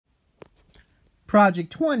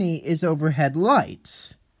Project 20 is overhead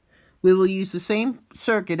lights. We will use the same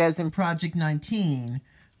circuit as in Project 19,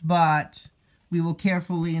 but we will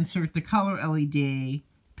carefully insert the color LED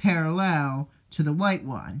parallel to the white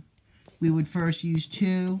one. We would first use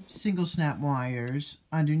 2 single snap wires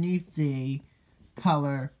underneath the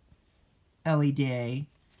color LED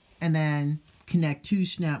and then connect 2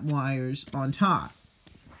 snap wires on top.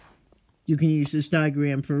 You can use this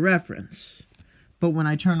diagram for reference. But when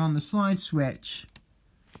I turn on the slide switch,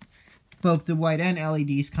 both the white and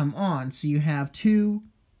LEDs come on, so you have 2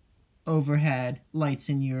 overhead lights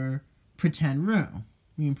in your pretend room.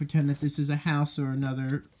 You can pretend that this is a house or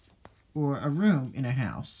a room in a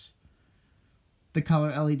house. The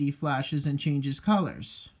color LED flashes and changes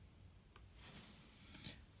colors.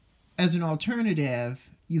 As an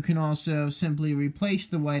alternative, you can also simply replace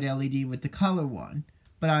the white LED with the color one,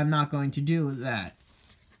 but I'm not going to do that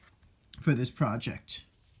for this project.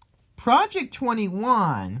 Project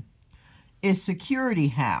 21 is Security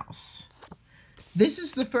House. This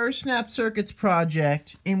is the first Snap Circuits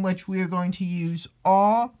project in which we are going to use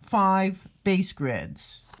all 5 base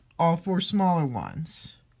grids, all 4 smaller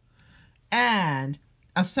ones. And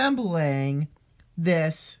assembling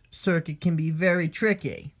this circuit can be very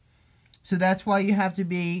tricky. So that's why you have to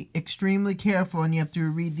be extremely careful and you have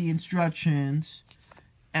to read the instructions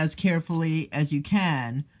as carefully as you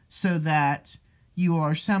can so that you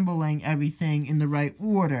are assembling everything in the right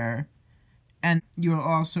order and you're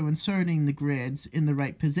also inserting the grids in the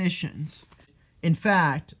right positions. In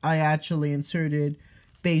fact, I actually inserted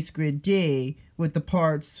base grid D with the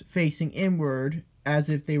parts facing inward as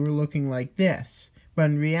if they were looking like this. But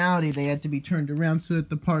in reality, they had to be turned around so that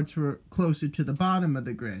the parts were closer to the bottom of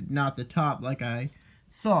the grid, not the top like I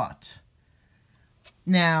thought.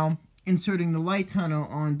 Now, inserting the light tunnel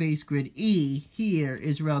on base grid E here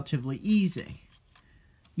is relatively easy.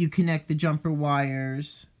 You connect the jumper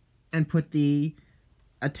wires and put the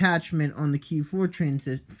attachment on the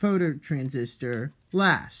Q4 photo transistor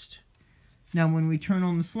last. Now when we turn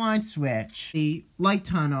on the slide switch, the light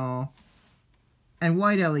tunnel and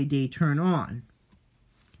white LED turn on.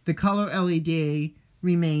 The color LED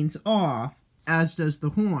remains off, as does the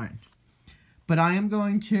horn. But I am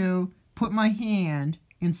going to put my hand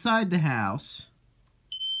inside the house,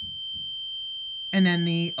 and then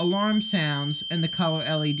the alarm sounds and the color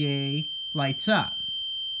LED lights up.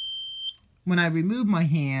 When I remove my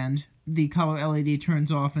hand, the color LED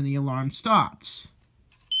turns off and the alarm stops.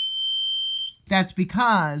 That's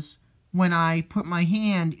because when I put my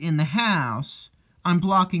hand in the house, I'm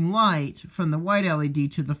blocking light from the white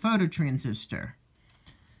LED to the phototransistor.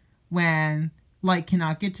 When light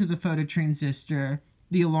cannot get to the phototransistor,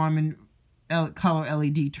 the alarm and color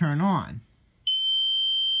LED turn on.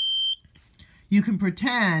 You can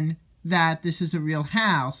pretend that this is a real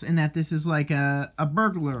house and that this is like a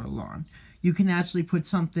burglar alarm. You can actually put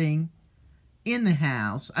something in the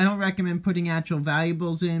house. I don't recommend putting actual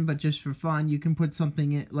valuables in, but just for fun, you can put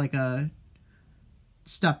something in, like a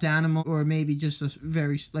stuffed animal or maybe just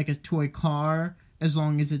like a toy car, as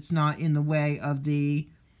long as it's not in the way of the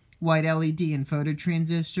white LED and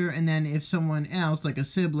phototransistor, and then if someone else, like a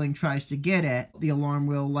sibling, tries to get it, the alarm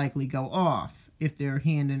will likely go off if their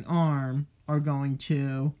hand and arm are going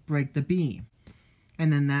to break the beam.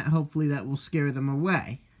 And then hopefully that will scare them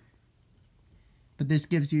away. But this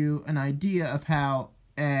gives you an idea of how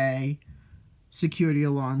a security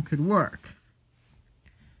alarm could work.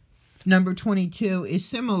 Number 22 is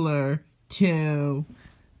similar to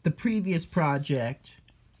the previous project,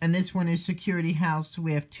 and this one is Security House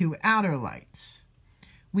with 2 outer lights.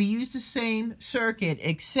 We use the same circuit,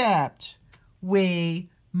 except we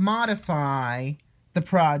modify the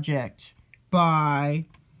project by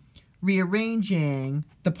rearranging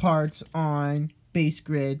the parts on base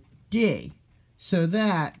grid D so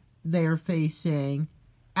that they're facing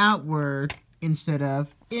outward instead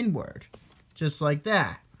of inward, just like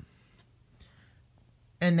that.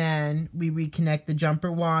 And then we reconnect the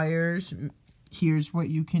jumper wires. Here's what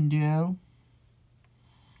you can do.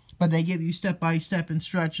 But they give you step-by-step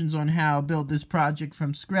instructions on how to build this project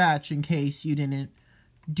from scratch in case you didn't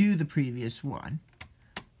do the previous one.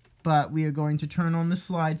 But we are going to turn on the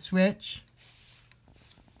slide switch.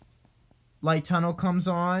 Light tunnel comes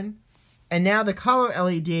on. And now the color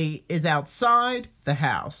LED is outside the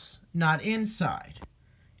house, not inside.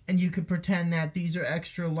 And you could pretend that these are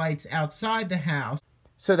extra lights outside the house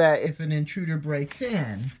so that if an intruder breaks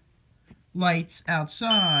in, lights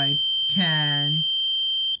outside can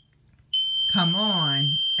come on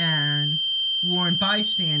and warn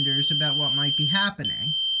bystanders about what might be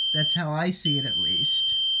happening. That's how I see it, at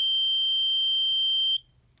least.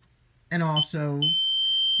 And also,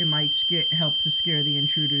 it might help to scare the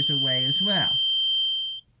intruders away as well.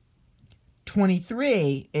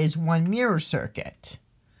 23 is one mirror circuit.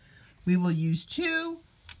 We will use 2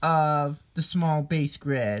 of the small base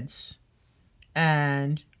grids,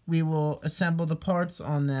 and we will assemble the parts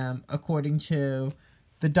on them according to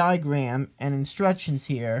the diagram and instructions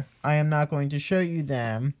here. I am not going to show you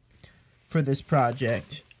them for this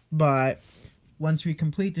project, but once we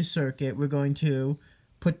complete the circuit, we're going to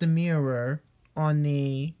put the mirror on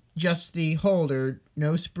just the holder,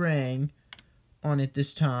 no spring on it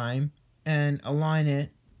this time, and align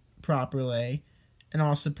it properly, and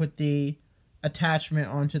also put the attachment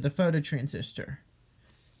onto the phototransistor.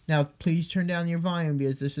 Now please turn down your volume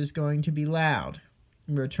because this is going to be loud.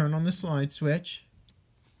 I'm going to turn on the slide switch.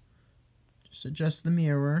 Just adjust the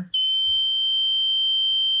mirror.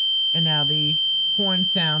 And now the horn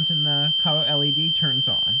sounds and the color LED turns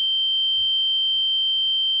on.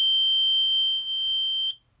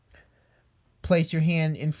 Place your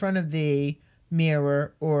hand in front of the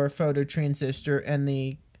mirror or phototransistor and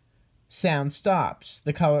the sound stops.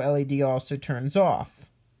 The color LED also turns off.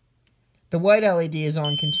 The white LED is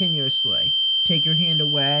on continuously. Take your hand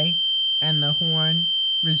away and the horn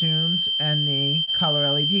resumes and the color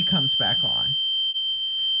LED comes back on.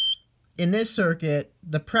 In this circuit,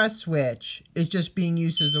 the press switch is just being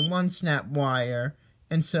used as a 1-snap wire,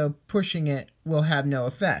 and so pushing it will have no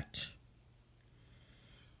effect.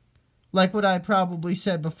 Like what I probably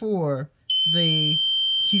said before, the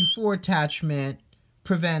Q4 attachment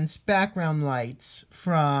prevents background lights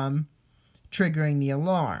from triggering the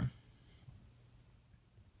alarm.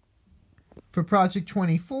 For project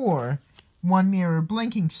 24, one mirror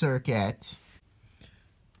blinking circuit,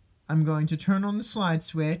 I'm going to turn on the slide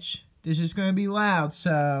switch. This is going to be loud,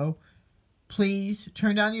 so please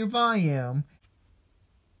turn down your volume.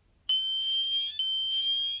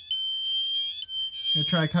 I'm going to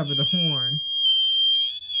try to cover the horn.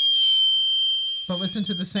 But listen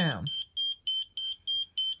to the sound.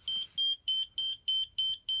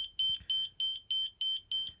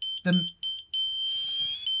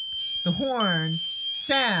 The horn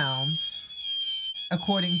sounds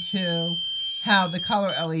according to how the color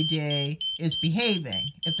LED is behaving.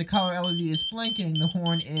 If the color LED is blinking, the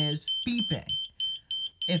horn is beeping.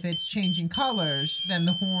 If it's changing colors, then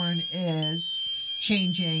the horn is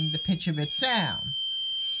changing the pitch of its sound.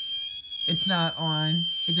 It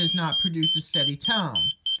does not produce a steady tone.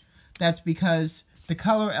 That's because the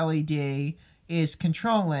color LED is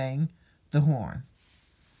controlling the horn.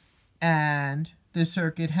 And the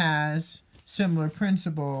circuit has similar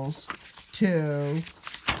principles to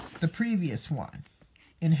the previous one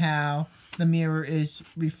in how the mirror is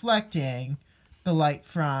reflecting the light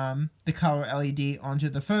from the color LED onto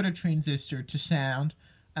the phototransistor to sound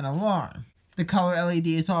an alarm. The color LED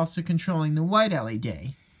is also controlling the white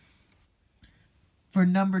LED. For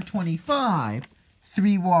number 25,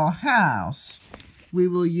 3-wall house, we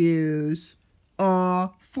will use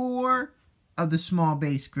all 4 of the small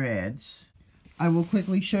base grids. I will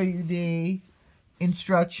quickly show you the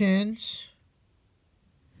instructions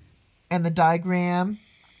and the diagram.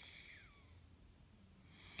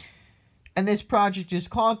 And this project is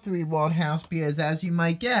called 3-walled house because, as you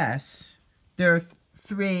might guess, there are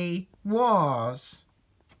 3 walls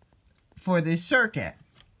for this circuit.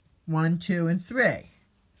 1, 2, and 3.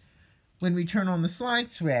 When we turn on the slide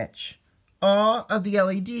switch, all of the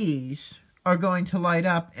LEDs are going to light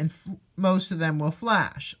up and most of them will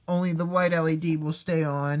flash. Only the white LED will stay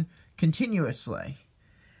on continuously.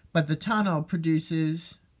 But the tunnel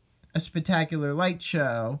produces a spectacular light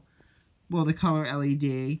show while the color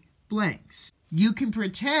LED blinks. You can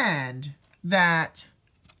pretend that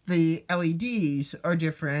the LEDs are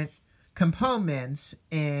different components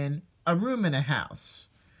in a room in a house.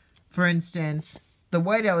 For instance, the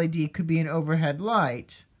white LED could be an overhead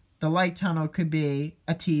light, the light tunnel could be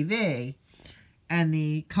a TV, and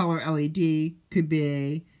the color LED could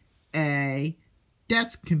be a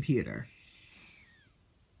desk computer.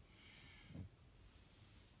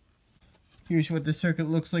 Here's what the circuit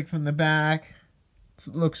looks like from the back.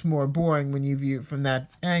 It looks more boring when you view it from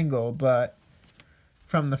that angle, but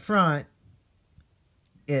from the front,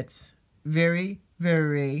 it's very,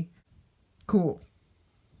 very cool.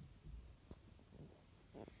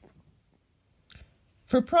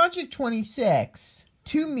 For project 26,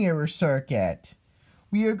 2-mirror circuit,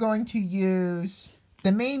 we are going to use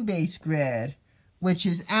the main base grid, which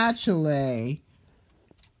is actually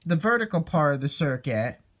the vertical part of the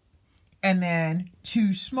circuit, and then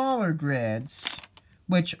 2 smaller grids,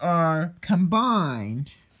 which are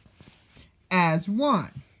combined as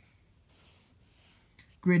one.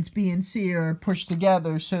 Grids B and C are pushed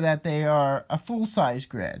together so that they are a full-size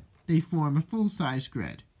grid. they form a full-size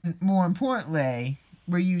grid. More importantly,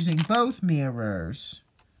 we're using both mirrors,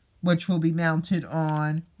 which will be mounted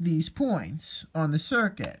on these points on the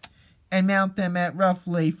circuit, and mount them at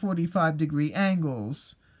roughly 45-degree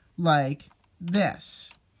angles, like this.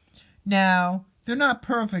 Now, they're not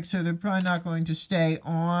perfect, so they're probably not going to stay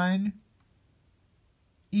on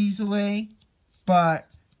easily, but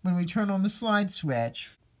when we turn on the slide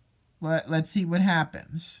switch, let's see what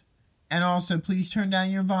happens. And also, please turn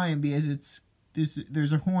down your volume because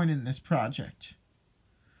there's a horn in this project.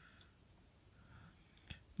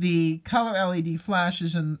 The color LED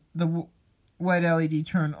flashes and the white LED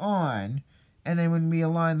turn on, and then when we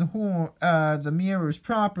align the mirrors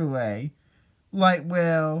properly, light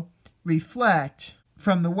will reflect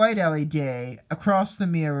from the white LED across the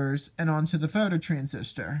mirrors and onto the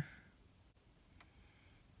phototransistor.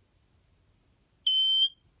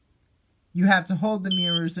 You have to hold the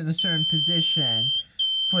mirrors in a certain position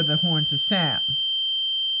for the horn to sound.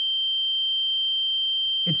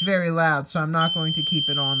 It's very loud, so I'm not going to keep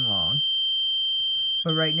it on long.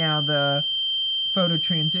 But right now the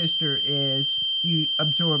phototransistor is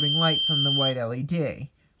absorbing light from the white LED,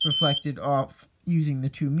 reflected off using the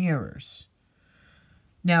two mirrors.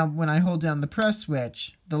 Now, when I hold down the press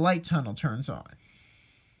switch, the light tunnel turns on.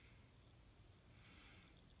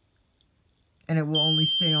 And it will only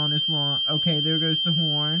stay on as long... Okay, there goes the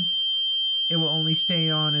horn. It will only stay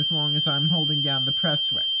on as long as I'm holding down the press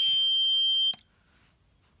switch.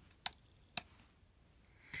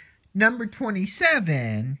 Number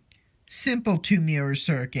 27, simple two-mirror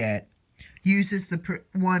circuit, uses the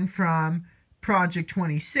one from Project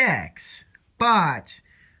 26, but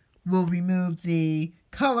will remove the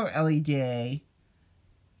color LED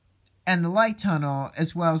and the light tunnel,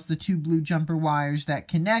 as well as the two blue jumper wires that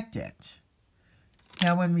connect it.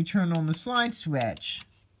 Now, when we turn on the slide switch,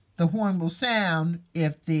 the horn will sound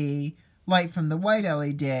if the light from the white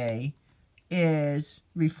LED is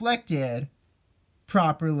reflected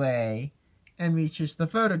properly and reaches the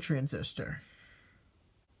phototransistor.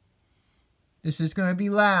 This is going to be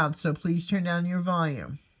loud, so please turn down your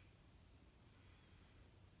volume.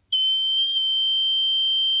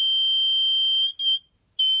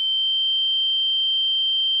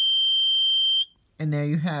 And there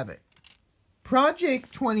you have it.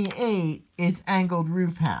 Project 28 is Angled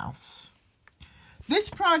Roof House. This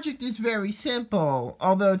project is very simple,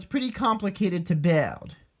 although it's pretty complicated to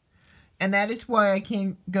build. And that is why I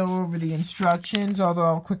can't go over the instructions, although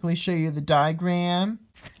I'll quickly show you the diagram.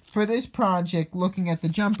 For this project, looking at the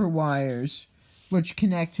jumper wires, which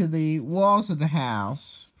connect to the walls of the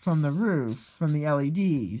house from the roof, from the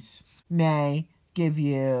LEDs, may give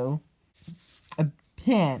you a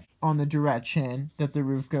hint on the direction that the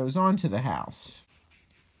roof goes onto the house.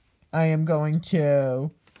 I am going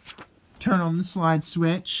to turn on the slide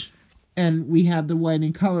switch, and we have the white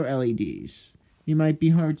and color LEDs. You might be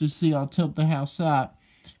hard to see. I'll tilt the house up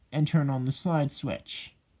and turn on the slide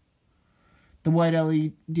switch. The white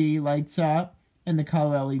LED lights up and the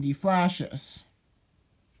color LED flashes.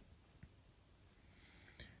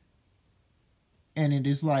 And it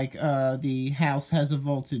is like the house has a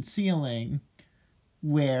vaulted ceiling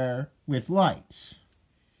with lights.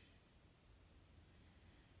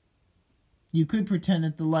 You could pretend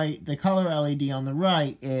that the color LED on the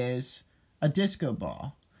right is a disco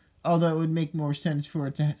ball, although it would make more sense for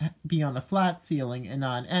it to be on a flat ceiling and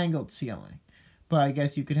not an angled ceiling. But I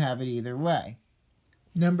guess you could have it either way.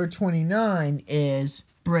 Number 29 is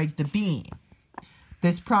Break the Beam.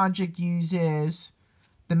 This project uses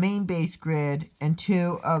the main base grid and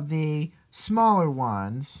two of the smaller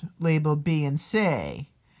ones labeled B and C.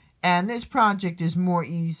 And this project is more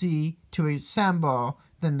easy to assemble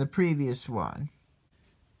than the previous one.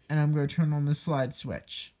 And I'm going to turn on the slide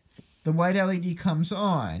switch. The white LED comes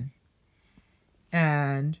on,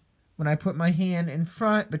 and when I put my hand in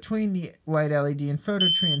front between the white LED and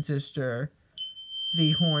phototransistor,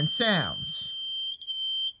 the horn sounds.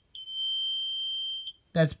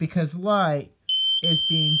 That's because light is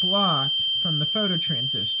being blocked from the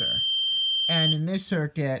phototransistor. And in this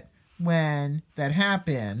circuit, when that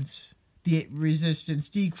happens, the resistance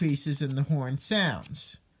decreases and the horn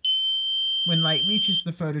sounds. When light reaches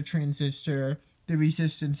the phototransistor, the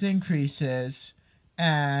resistance increases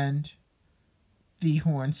and the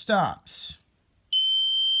horn stops.